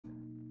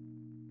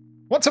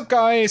What's up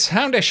guys,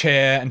 Houndish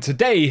here, and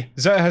today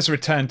XUR has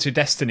returned to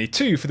Destiny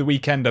 2 for the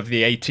weekend of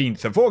the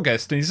 18th of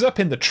August, and he's up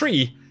in the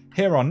tree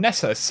here on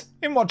Nessus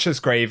in Watcher's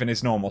Grave in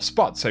his normal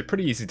spot, so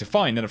pretty easy to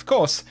find. And of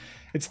course,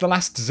 it's the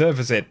last XUR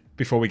visit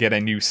before we get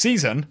a new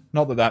season,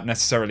 not that that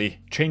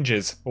necessarily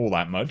changes all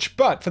that much,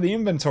 but for the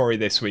inventory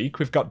this week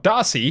we've got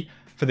Darcy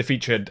for the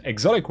featured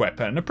exotic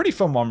weapon, a pretty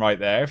fun one right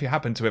there if you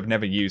happen to have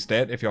never used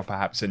it, if you're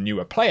perhaps a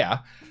newer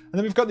player. And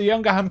then we've got the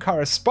Younger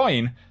Hamkara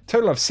Spine,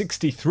 total of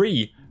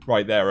 63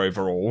 right there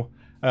overall.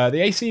 The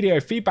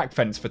ACDO feedback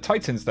fence for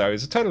Titans though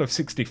is a total of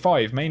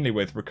 65, mainly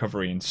with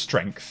recovery and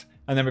strength.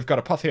 And then we've got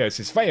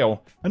Apotheosis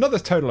Veil, another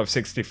total of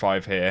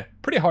 65 here,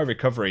 pretty high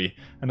recovery,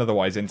 and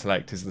otherwise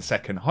intellect is the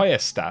second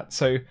highest stat,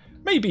 so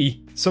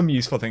maybe some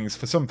useful things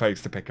for some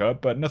folks to pick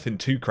up, but nothing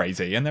too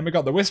crazy. And then we've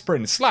got the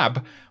Whispering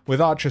Slab with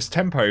Archer's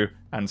Tempo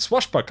and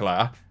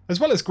Swashbuckler, as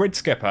well as Grid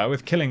Skipper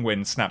with Killing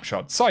Wind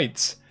Snapshot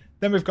Sights.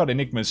 Then we've got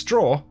Enigma's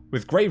Draw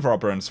with Grave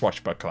Robber and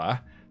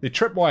Swashbuckler, the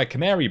Tripwire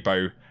Canary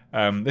Bow,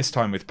 this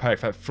time with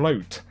Perfect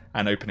Float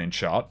and Opening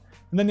Shot.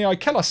 And then the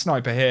Ikella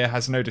Sniper here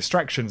has no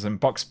distractions and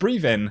Box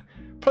Breathe In.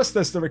 Plus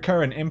there's the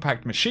recurrent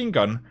Impact Machine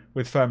Gun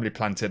with Firmly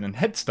Planted and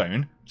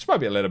Headstone, which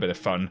might be a little bit of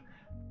fun.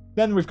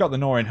 Then we've got the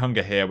Gnawing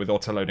Hunger here with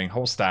Auto-Loading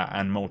Holster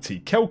and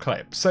Multi-Kill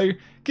Clip. So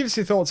give us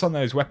your thoughts on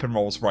those weapon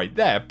rolls right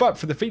there. But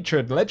for the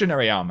featured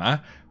Legendary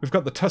Armor, we've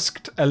got the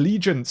Tusked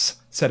Allegiance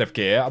set of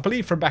gear, I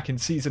believe from back in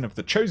Season of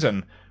the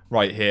Chosen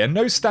right here.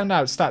 No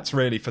standout stats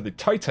really for the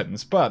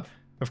Titans, but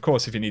of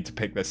course, if you need to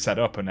pick this set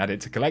up and add it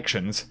to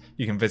collections,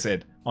 you can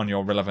visit on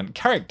your relevant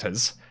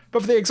characters.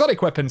 But for the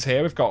exotic weapons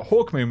here, we've got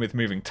Hawkmoon with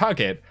Moving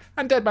Target,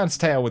 and Deadman's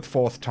Tail with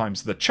 4th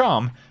times the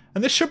Charm.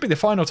 And this should be the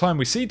final time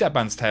we see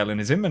Deadman's Tail in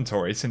his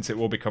inventory, since it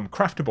will become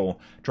craftable,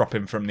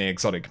 dropping from the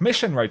exotic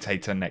mission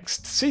rotator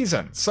next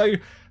season. So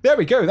there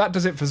we go, that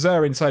does it for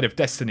XUR inside of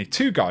Destiny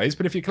 2, guys.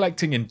 But if you're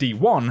collecting in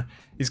D1,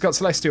 he's got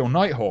Celestial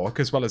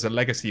Nighthawk, as well as a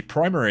Legacy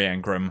Primary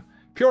Engram,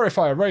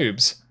 Purifier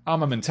Robes,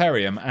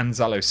 Armamentarium, and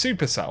Zalo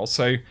Supercell,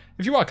 so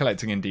if you are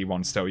collecting in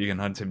D1 still, you can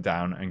hunt him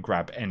down and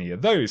grab any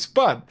of those.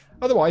 But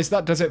otherwise,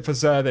 that does it for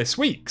XUR this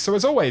week. So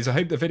as always, I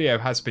hope the video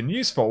has been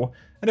useful,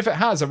 and if it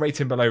has, a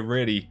rating below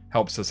really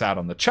helps us out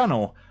on the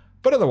channel.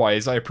 But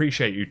otherwise, I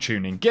appreciate you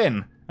tuning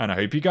in, and I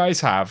hope you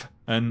guys have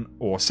an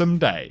awesome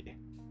day.